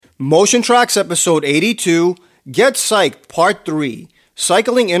Motion Tracks episode 82, Get Cyc'd part 3,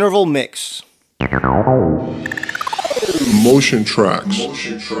 Cycling Interval Mix. Motion Tracks.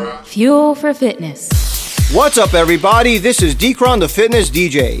 Fuel for fitness. What's up, everybody? This is Decron the Fitness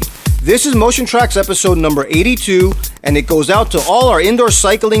DJ. This is Motion Tracks episode number 82, and it goes out to all our indoor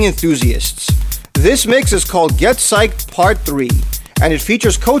cycling enthusiasts. This mix is called Get Cyc'd part 3, and it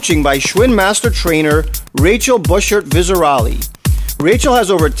features coaching by Schwinn Master Trainer Rachel Buschert-Vizarali. Rachel has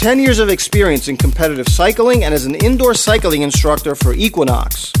over 10 years of experience in competitive cycling and is an indoor cycling instructor for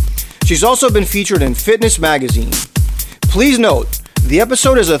Equinox. She's also been featured in Fitness Magazine. Please note, the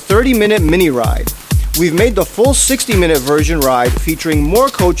episode is a 30-minute mini ride. We've made the full 60-minute version ride featuring more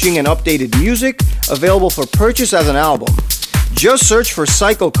coaching and updated music available for purchase as an album. Just search for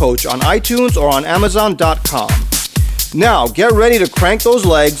Cycle Coach on iTunes or on Amazon.com. Now, get ready to crank those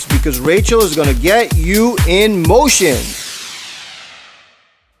legs because Rachel is going to get you in motion.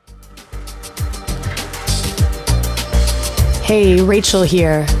 Hey, Rachel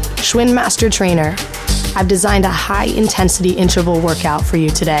here, Schwinn Master Trainer. I've designed a high-intensity interval workout for you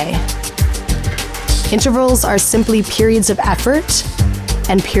today. Intervals are simply periods of effort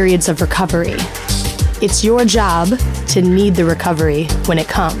and periods of recovery. It's your job to need the recovery when it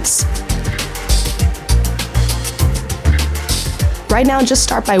comes. Right now, just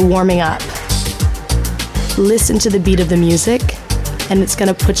start by warming up. Listen to the beat of the music, and it's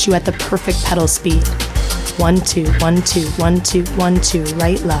going to put you at the perfect pedal speed. 1, 2, 1, 2, 1, 2, 1, 2,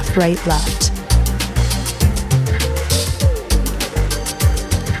 right, left, right, left.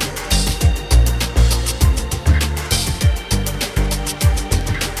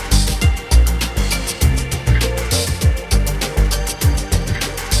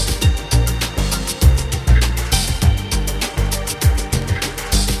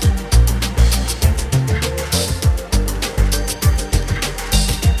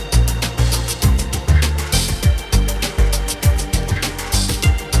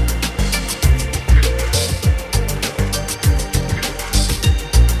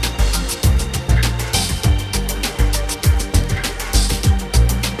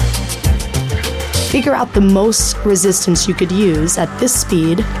 Figure out the most resistance you could use at this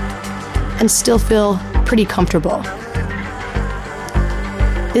speed and still feel pretty comfortable.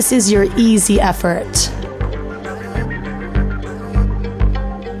 This is your easy effort.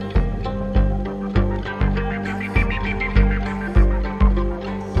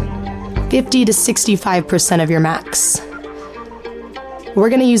 (50 to 65% of your max). We're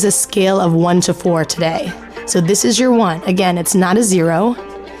going to use a scale of 1 to 4 today. So this is your 1. Again, it's not a 0.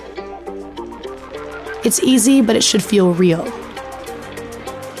 It's easy, but it should feel real.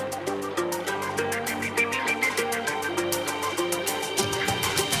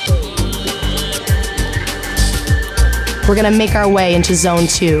 We're going to make our way into zone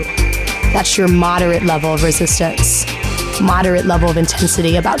 2. That's your moderate level of resistance. Moderate level of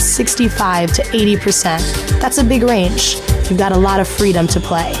intensity, about 65 to 80%. That's a big range. You've got a lot of freedom to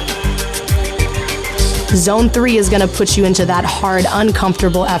play. Zone 3 is going to put you into that hard,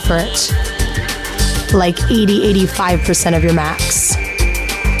 uncomfortable effort, like 80-85% of your max.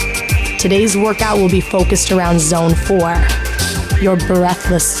 Today's workout will be focused around zone 4, your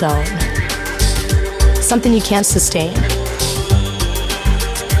breathless zone. Something you can't sustain.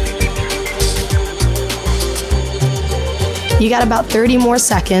 You got about 30 more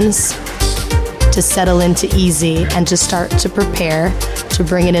seconds to settle into easy and to start to prepare to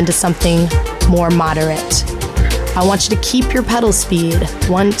bring it into something more moderate. I want you to keep your pedal speed,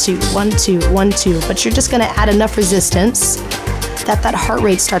 1, 2, 1, 2, 1, 2, but you're just going to add enough resistance that heart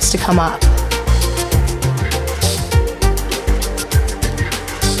rate starts to come up.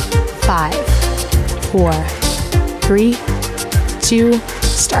 5, 4, 3, 2,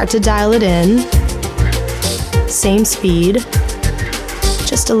 start to dial it in. Same speed,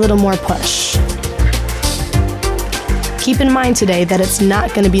 just a little more push. Keep in mind today that it's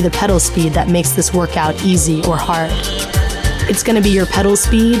not going to be the pedal speed that makes this workout easy or hard. It's going to be your pedal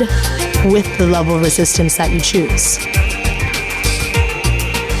speed with the level of resistance that you choose.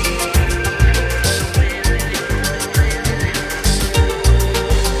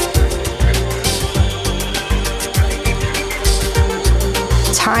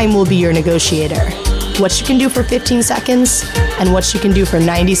 Time will be your negotiator. What you can do for 15 seconds and what you can do for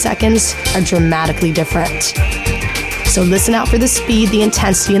 90 seconds are dramatically different. So listen out for the speed, the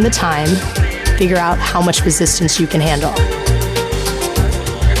intensity, and the time. Figure out how much resistance you can handle.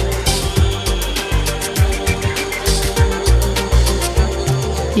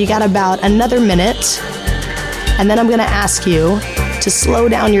 You got about another minute, and then I'm going to ask you to slow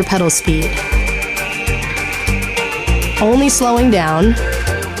down your pedal speed. Only slowing down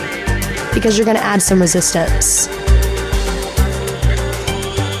because you're going to add some resistance.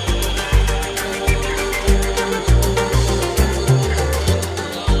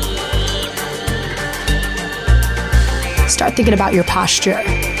 Start thinking about your posture.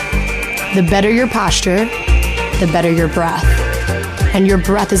 The better your posture, the better your breath. And your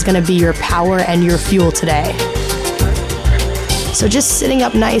breath is going to be your power and your fuel today. So just sitting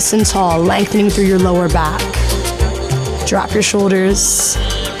up nice and tall, lengthening through your lower back. Drop your shoulders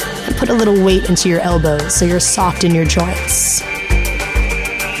and put a little weight into your elbows so you're soft in your joints.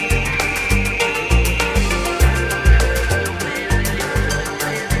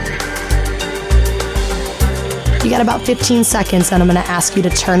 You got about 15 seconds, and I'm going to ask you to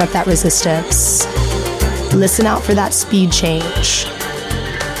turn up that resistance. Listen out for that speed change.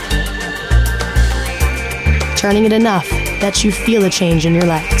 Turning it enough that you feel a change in your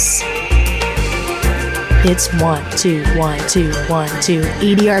legs. It's 1, 2, 1, 2, 1, 2,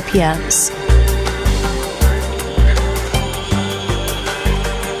 80 RPMs.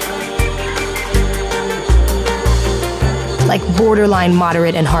 Like borderline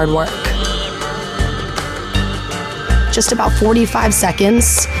moderate and hard work. Just about 45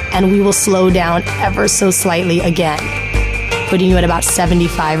 seconds, and we will slow down ever so slightly again, putting you at about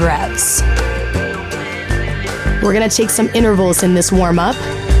 75 reps. We're gonna take some intervals in this warm-up.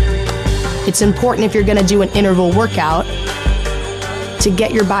 It's important if you're gonna do an interval workout to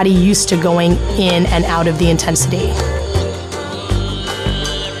get your body used to going in and out of the intensity.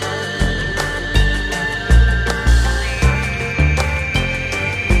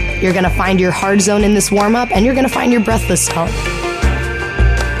 You're gonna find your hard zone in this warm-up, and you're gonna find your breathless zone.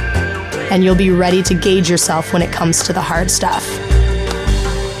 And you'll be ready to gauge yourself when it comes to the hard stuff.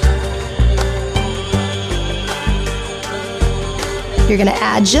 You're gonna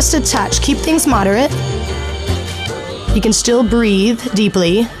add just a touch. Keep things moderate. You can still breathe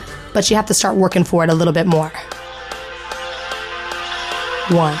deeply, but you have to start working for it a little bit more.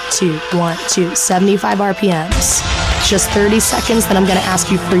 1, 2, 1, 2, 75 RPMs. Just 30 seconds, then I'm gonna ask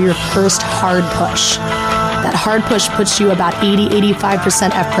you for your first hard push. That hard push puts you about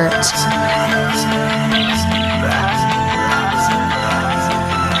 80-85% effort.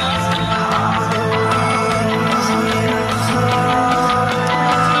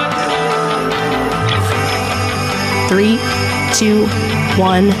 Three, 2,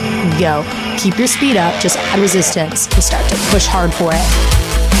 1, go. Keep your speed up, just add resistance and start to push hard for it.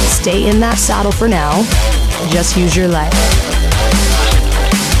 Stay in that saddle for now. Just use your leg.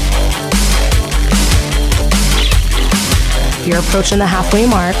 You're approaching the halfway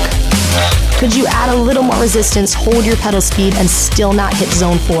mark. Could you add a little more resistance, hold your pedal speed, and still not hit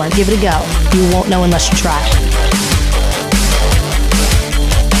zone 4? Give it a go. You won't know unless you try.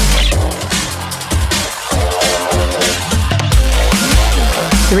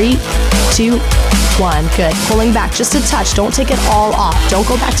 Three, 2, 1. Good. Pulling back just a touch. Don't take it all off. Don't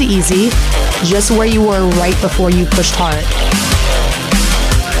go back to easy. Just where you were right before you pushed hard.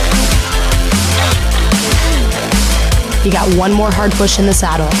 You got one more hard push in the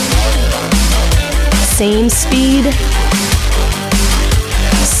saddle. Same speed.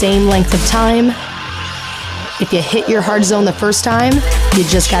 Same length of time. If you hit your hard zone the first time, you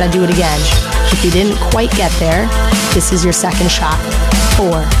just got to do it again. If you didn't quite get there, this is your second shot.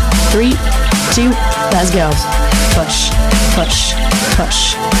 4, 3, 2, let's go. Push, push,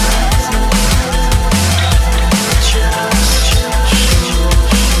 push.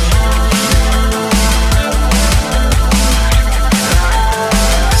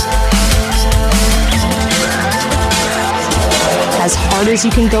 As hard as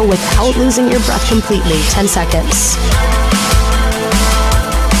you can go without losing your breath completely. 10 seconds.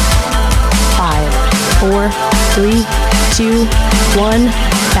 5, 4, 3, 2, 1.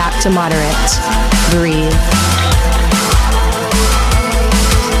 Back to moderate. Breathe.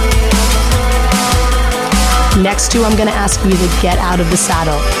 Next two, I'm going to ask you to get out of the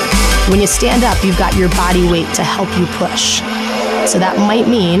saddle. When you stand up, you've got your body weight to help you push. So that might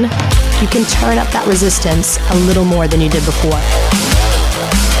mean you can turn up that resistance a little more than you did before.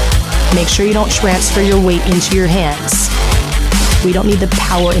 Make sure you don't transfer your weight into your hands. We don't need the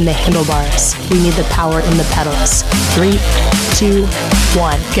power in the handlebars. We need the power in the pedals. 3, 2,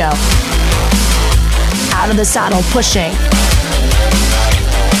 1, go. Out of the saddle, pushing.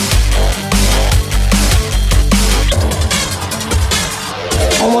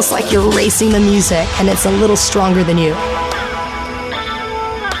 Almost like you're racing the music and it's a little stronger than you.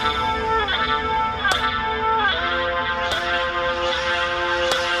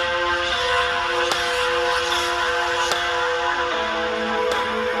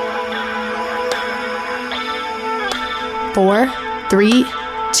 Four, 3,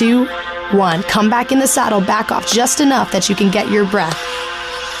 2, 1. Come back in the saddle, back off just enough that you can get your breath.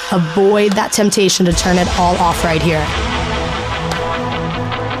 Avoid that temptation to turn it all off right here.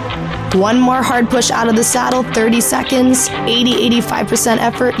 One more hard push out of the saddle, 30 seconds, 80-85%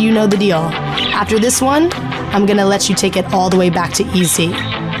 effort, you know the deal. After this one, I'm gonna let you take it all the way back to easy.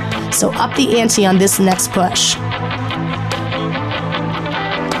 So up the ante on this next push.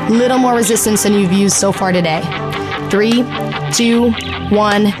 Little more resistance than you've used so far today. 3, 2,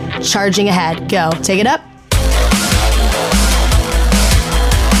 1, charging ahead. Go. Take it up.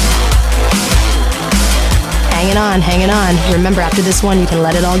 Hanging on, hanging on. Remember, after this one, you can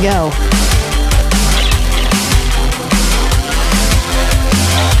let it all go.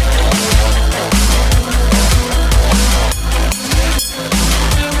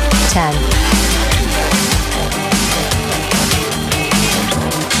 Ten.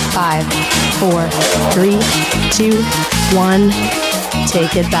 5, 4, 3, 2, 1.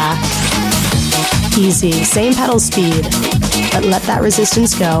 Take it back. Easy. Same pedal speed, but let that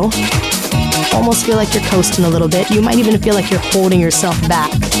resistance go. Almost feel like you're coasting a little bit. You might even feel like you're holding yourself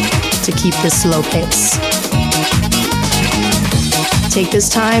back to keep this slow pace. Take this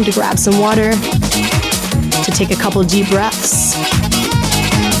time to grab some water, to take a couple deep breaths,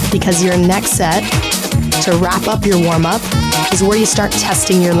 because your next set, to wrap up your warm-up, is where you start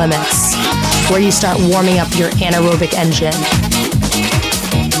testing your limits, where you start warming up your anaerobic engine.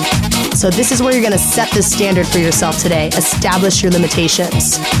 So this is where you're going to set the standard for yourself today. Establish your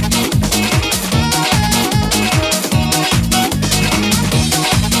limitations.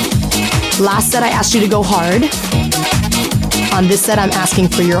 Last set I asked you to go hard. On this set I'm asking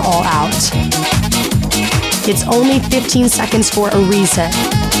for your all out. It's only 15 seconds for a reason.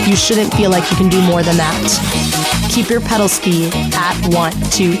 You shouldn't feel like you can do more than that. Keep your pedal speed at 1,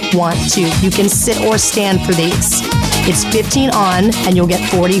 2, 1, 2. You can sit or stand for these. It's 15 on and you'll get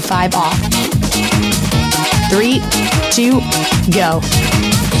 45 off. 3, 2, go.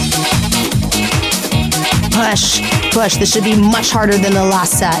 Push, push. This should be much harder than the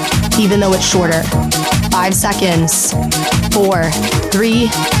last set, even though it's shorter. 5 seconds. 4, 3,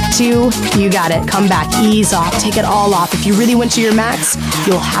 2, you got it. Come back, ease off, take it all off. If you really went to your max,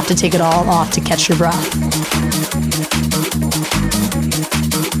 you'll have to take it all off to catch your breath.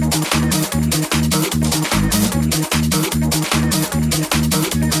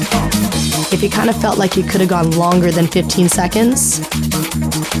 If you kind of felt like you could have gone longer than 15 seconds,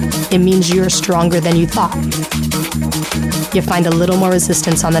 it means you're stronger than you thought. You find a little more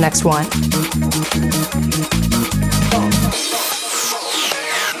resistance on the next one.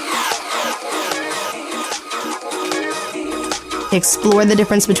 Explore the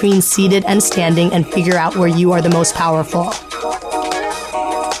difference between seated and standing and figure out where you are the most powerful.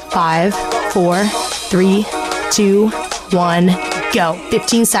 5, 4, 3, 2, 1, go.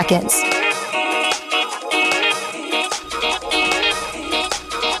 15 seconds.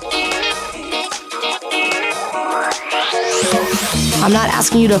 I'm not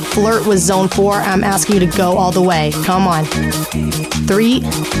asking you to flirt with zone 4. I'm asking you to go all the way. Come on. 3,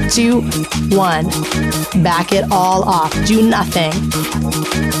 2, 1. Back it all off. Do nothing.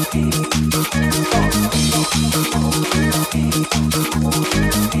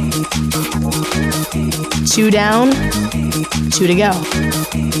 Two down, 2 to go.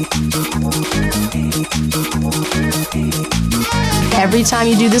 Every time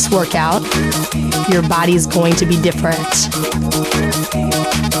you do this workout, your body is going to be different.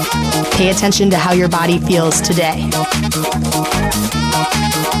 Pay attention to how your body feels today.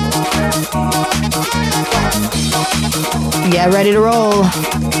 Get ready to roll.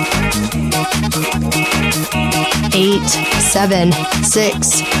 8, 7,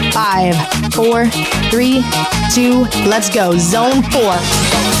 6, 5, 4, 3, 2, let's go. Zone 4.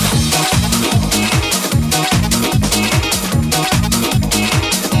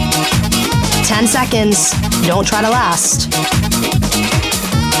 Seconds. Don't try to last.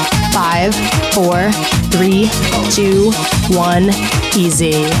 5, 4, 3, 2, 1.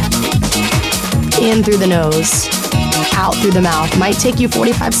 Easy. In through the nose, out through the mouth. Might take you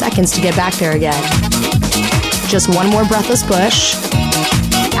 45 seconds to get back there again. Just one more breathless push.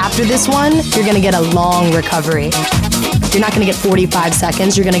 After this one, you're going to get a long recovery. You're not going to get 45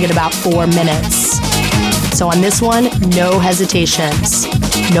 seconds. You're going to get about 4 minutes. So on this one, no hesitations.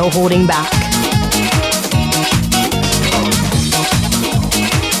 No holding back.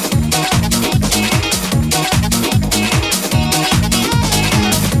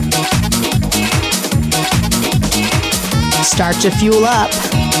 Start to fuel up.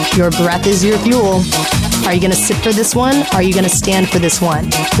 Your breath is your fuel. Are you gonna sit for this one? Are you gonna stand for this one?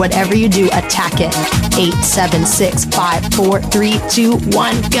 Whatever you do, attack it. 8, 7, 6, 5, 4, 3, 2,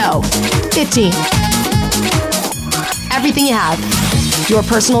 1, go. 15. Everything you have. Your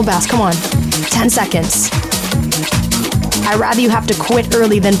personal best, come on. 10 seconds. I'd rather you have to quit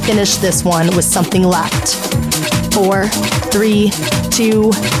early than finish this one with something left. 4, 3,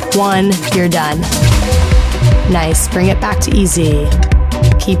 2, 1, you're done. Nice, bring it back to easy.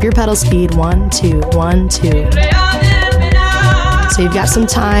 Keep your pedal speed, 1, 2, 1, 2. So you've got some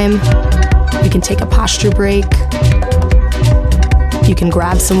time. You can take a posture break. You can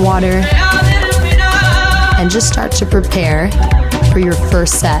grab some water and just start to prepare for your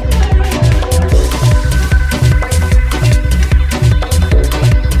first set.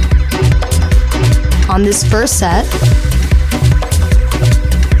 On this first set,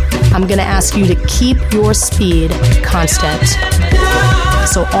 I'm gonna ask you to keep your speed constant.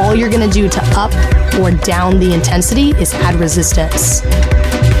 So all you're gonna do to up or down the intensity is add resistance.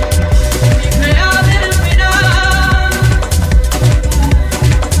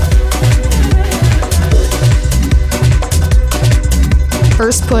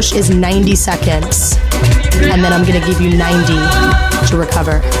 First push is 90 seconds, and then I'm gonna give you 90 to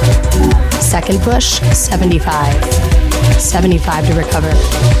recover. Second push, 75. 75 to recover.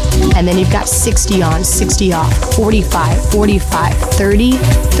 And then you've got 60 on, 60 off, 45, 45, 30,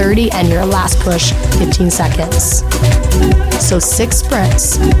 30, and your last push, 15 seconds. So 6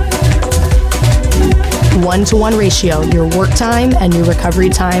 sprints. 1-to-1 ratio. Your work time and your recovery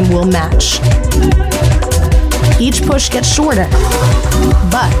time will match. Each push gets shorter,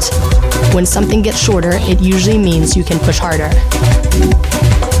 but when something gets shorter, it usually means you can push harder.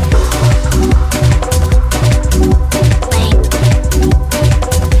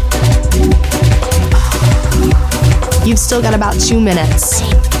 You've still got about 2 minutes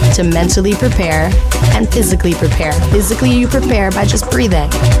to mentally prepare and physically prepare. Physically, you prepare by just breathing,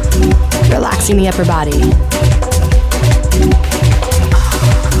 relaxing the upper body.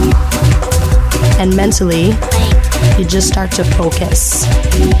 And mentally, you just start to focus.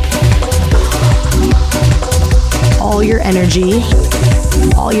 All your energy,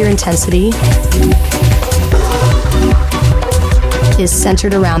 all your intensity is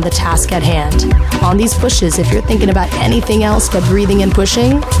centered around the task at hand. On these pushes, if you're thinking about anything else but breathing and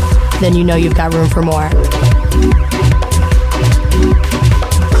pushing, then you know you've got room for more.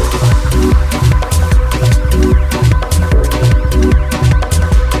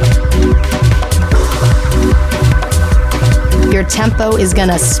 Your tempo is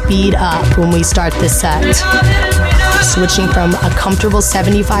gonna speed up when we start this set. Switching from a comfortable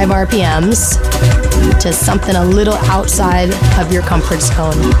 75 RPMs to something a little outside of your comfort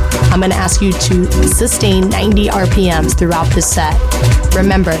zone. I'm gonna ask you to sustain 90 RPMs throughout this set.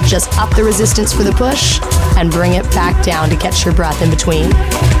 Remember, just up the resistance for the push and bring it back down to catch your breath in between.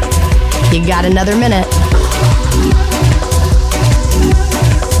 You got another minute.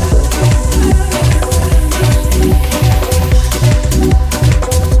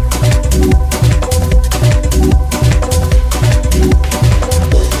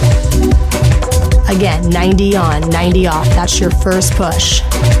 Again, 90 on, 90 off. That's your first push.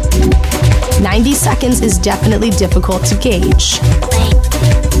 90 seconds is definitely difficult to gauge.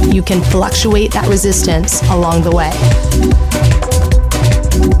 You can fluctuate that resistance along the way.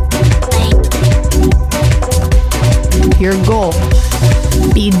 Your goal,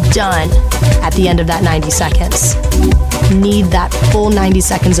 be done at the end of that 90 seconds. Need that full 90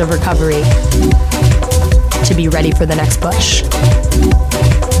 seconds of recovery to be ready for the next push.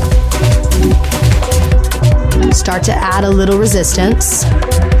 Start to add a little resistance.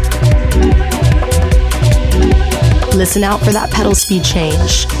 Listen out for that pedal speed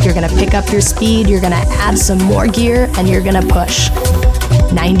change. You're gonna pick up your speed, you're gonna add some more gear, and you're gonna push.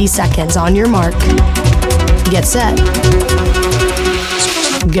 90 seconds on your mark. Get set.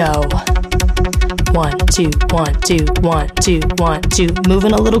 Go. 1, 2, 1, 2, 1, 2, 1, 2.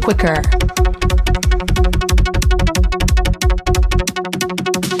 Moving a little quicker.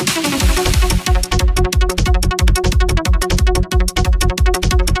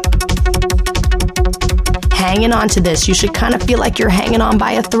 Hanging on to this. You should kind of feel like you're hanging on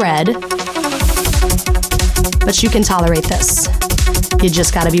by a thread, but you can tolerate this. You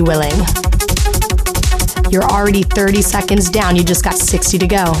just got to be willing. You're already 30 seconds down. You just got 60 to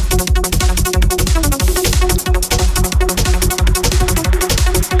go.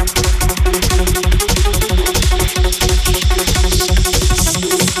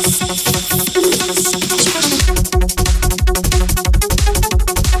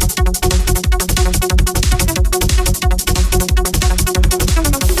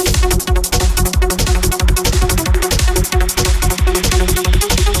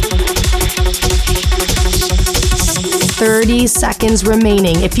 30 seconds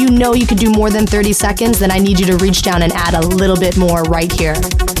remaining. If you know you can do more than 30 seconds, then I need you to reach down and add a little bit more right here.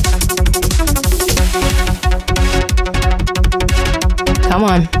 Come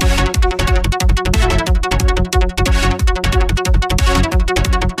on.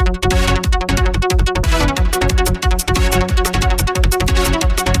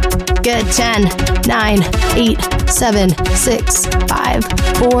 Good. 10, 9, 8, 7, 6, 5,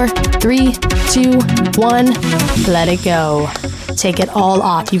 4, 3, 2, 1. Let it go. Take it all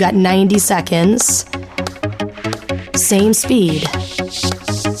off. You got 90 seconds. Same speed.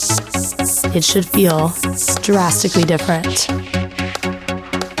 It should feel drastically different.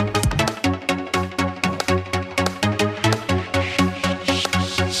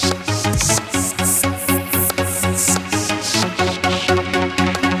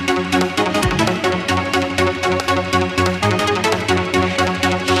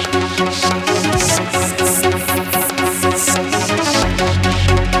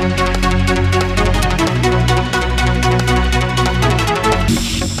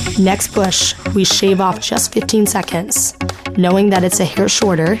 Next push, we shave off just 15 seconds. Knowing that it's a hair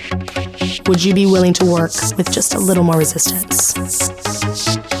shorter, would you be willing to work with just a little more resistance?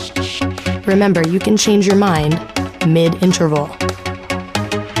 Remember, you can change your mind mid-interval.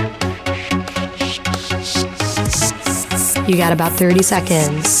 You got about 30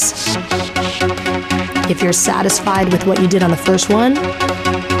 seconds. If you're satisfied with what you did on the first one,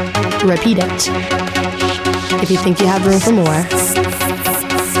 repeat it. If you think you have room for more,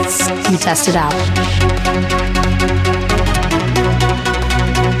 you test it out.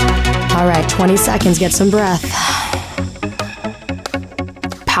 All right, 20 seconds, get some breath.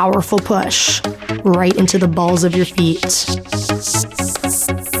 Powerful push right into the balls of your feet.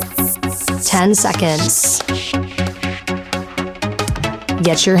 10 seconds.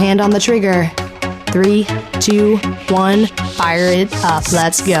 Get your hand on the trigger. 3, 2, 1, fire it up.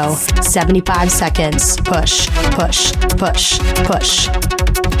 Let's go. 75 seconds. Push, push, push, push.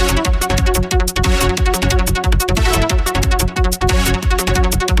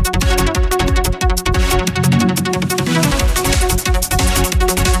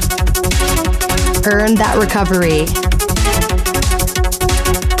 Earn that recovery.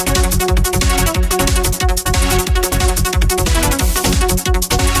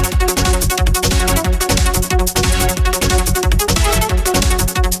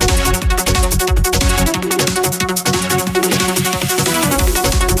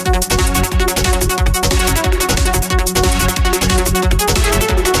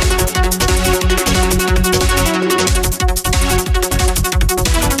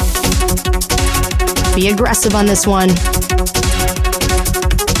 Be aggressive on this one.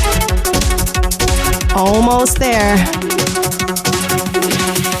 Almost there.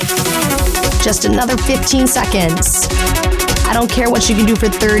 Just another 15 seconds. I don't care what you can do for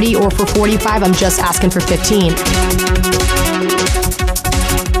 30 or for 45, I'm just asking for 15.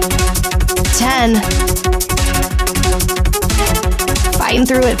 10. Fighting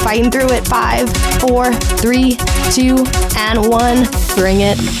through it, fighting through it. 5, 4, 3, 2, and 1. Bring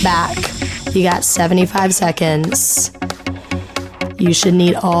it back. You got 75 seconds. You should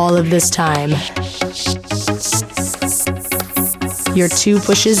need all of this time. You're 2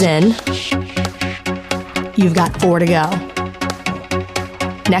 pushes in. You've got 4 to go.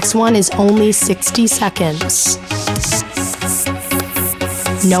 Next one is only 60 seconds.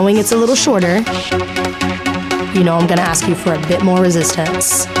 Knowing it's a little shorter, you know I'm gonna ask you for a bit more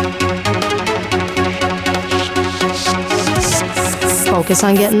resistance. Focus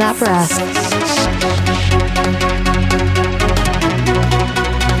on getting that breath.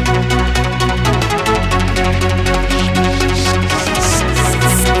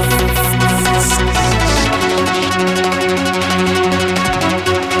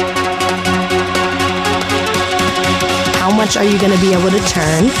 How much are you going to be able to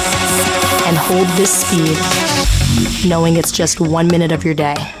turn and hold this speed, knowing it's just 1 minute of your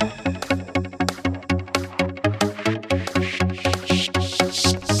day?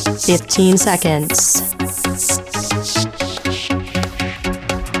 $15 seconds.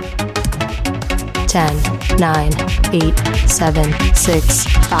 10, 9, 8, 7, 6,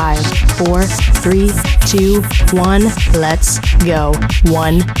 5, 4, 3, 2, 1. Let's go.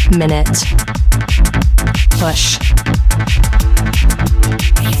 1 minute. Push.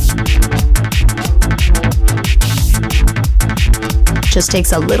 Just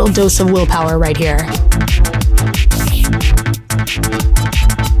takes a little dose of willpower right here.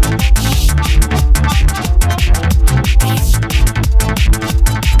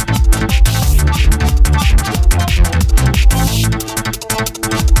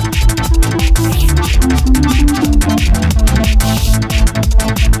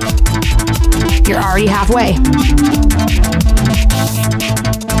 You're already halfway.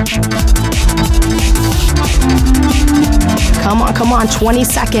 Come on, 20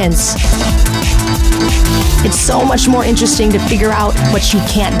 seconds. It's so much more interesting to figure out what you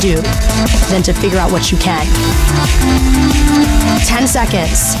can't do than to figure out what you can. 10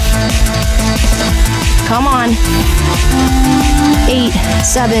 seconds. Come on. 8,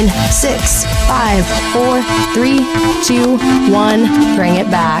 7, 6, 5, 4, 3, 2, 1. Bring it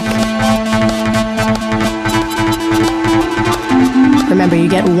back. Remember, you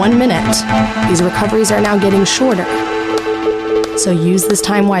get 1 minute. These recoveries are now getting shorter. So use this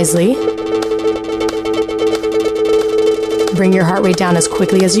time wisely. Bring your heart rate down as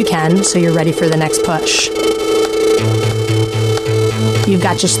quickly as you can so you're ready for the next push. You've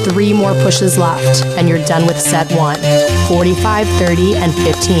got just 3 more pushes left, and you're done with set 1. 45, 30, and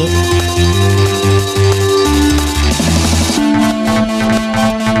 15.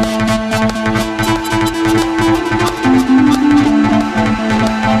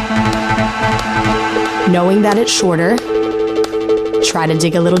 Knowing that it's shorter, try to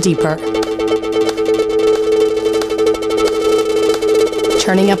dig a little deeper.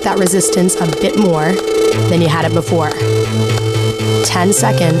 Turning up that resistance a bit more than you had it before. 10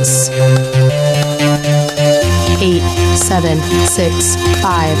 seconds. 8, 7, 6,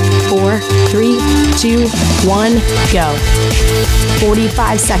 5, 4, 3, 2, 1, go.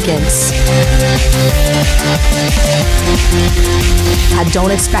 45 seconds. I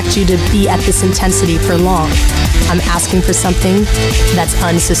don't expect you to be at this intensity for long. I'm asking for something that's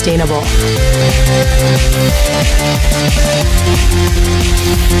unsustainable.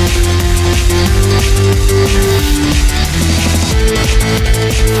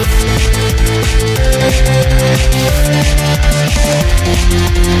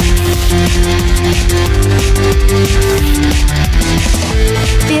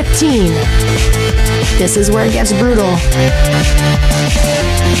 This is where it gets brutal.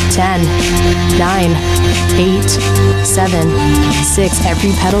 10, 9, 8, 7, 6.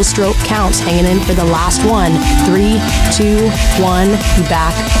 Every pedal stroke counts. Hanging in for the last one. 3, 2, 1.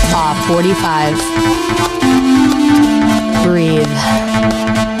 Back off. 45. Breathe.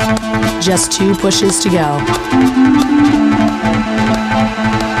 Just 2 pushes to go.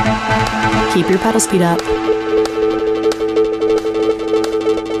 Keep your pedal speed up.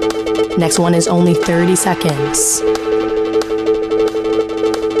 Next one is only 30 seconds.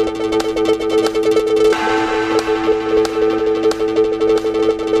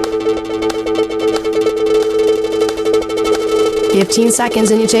 "15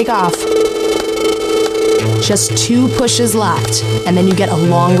 seconds and you take off. Just 2 pushes left, and then you get a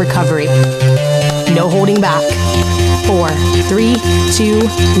long recovery. No holding back. 4, 3, 2,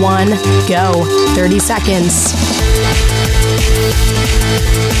 1, go. 30 seconds.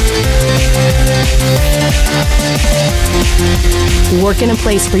 Work in a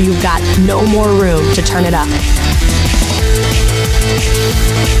place where you've got no more room to turn it up.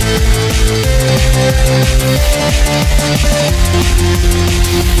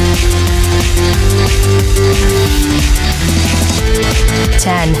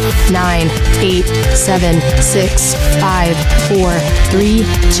 Ten, 9, 8, 7, 6, 5, 4, 3,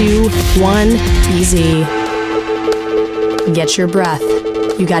 2, 1. Easy. Get your breath.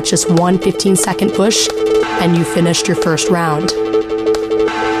 You got just one 15-second push, and you finished your first round.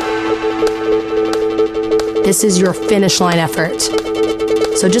 This is your finish line effort.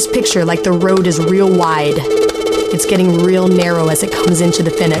 So just picture like the road is real wide. It's getting real narrow as it comes into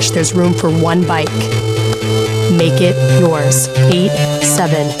the finish. There's room for one bike. Make it yours. 8,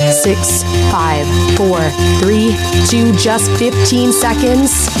 7, 6, 5, 4, 3, 2, just 15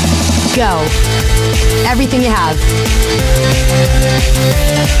 seconds. Go. Everything you have.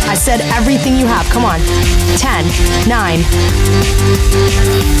 I said everything you have. Come on. 10, 9.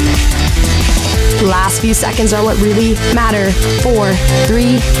 Last few seconds are what really matter. 4,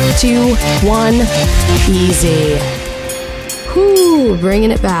 3, 2, 1. Easy. Whew,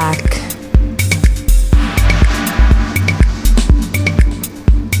 bringing it back.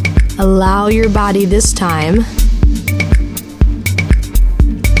 Allow your body this time.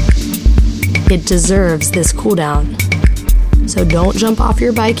 It deserves this cool down. So don't jump off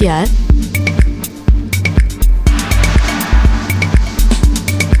your bike yet.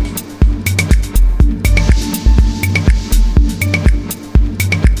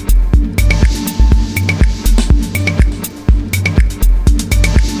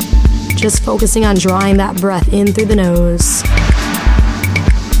 Just focusing on drawing that breath in through the nose,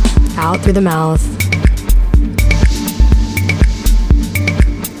 out through the mouth.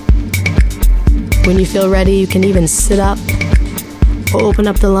 When you feel ready, you can even sit up, open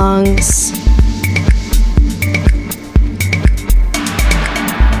up the lungs,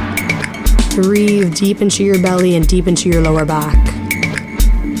 breathe deep into your belly and deep into your lower back.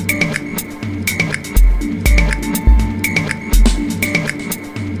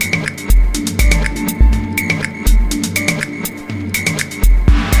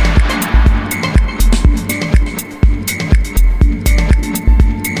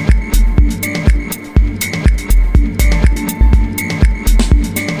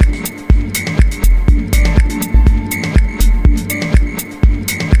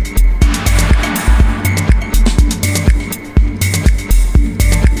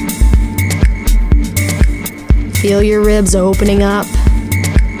 Feel your ribs opening up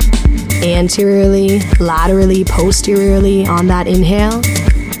anteriorly, laterally, posteriorly on that inhale,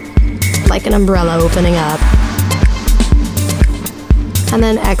 like an umbrella opening up. And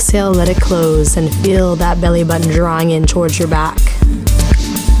then exhale, let it close, and feel that belly button drawing in towards your back.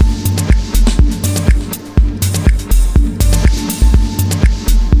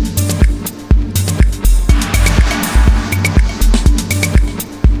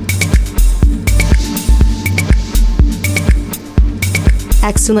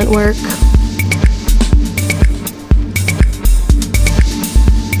 Excellent work.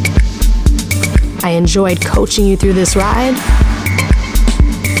 I enjoyed coaching you through this ride,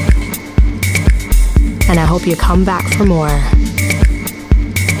 and I hope you come back for more.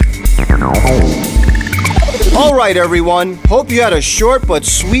 All right, everyone. Hope you had a short but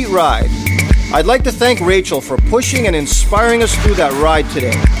sweet ride. I'd like to thank Rachel for pushing and inspiring us through that ride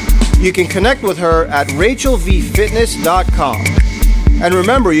today. You can connect with her at rachelvfitness.com. And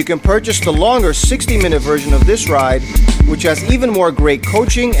remember, you can purchase the longer 60-minute version of this ride, which has even more great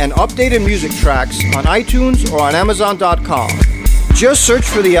coaching and updated music tracks on iTunes or on Amazon.com. Just search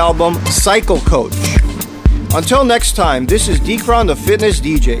for the album Cyc'd Coach. Until next time, this is Decron the Fitness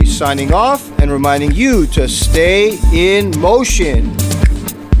DJ signing off and reminding you to stay in motion.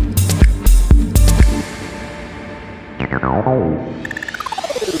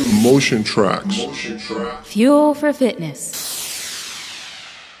 Motion tracks. Fuel for fitness.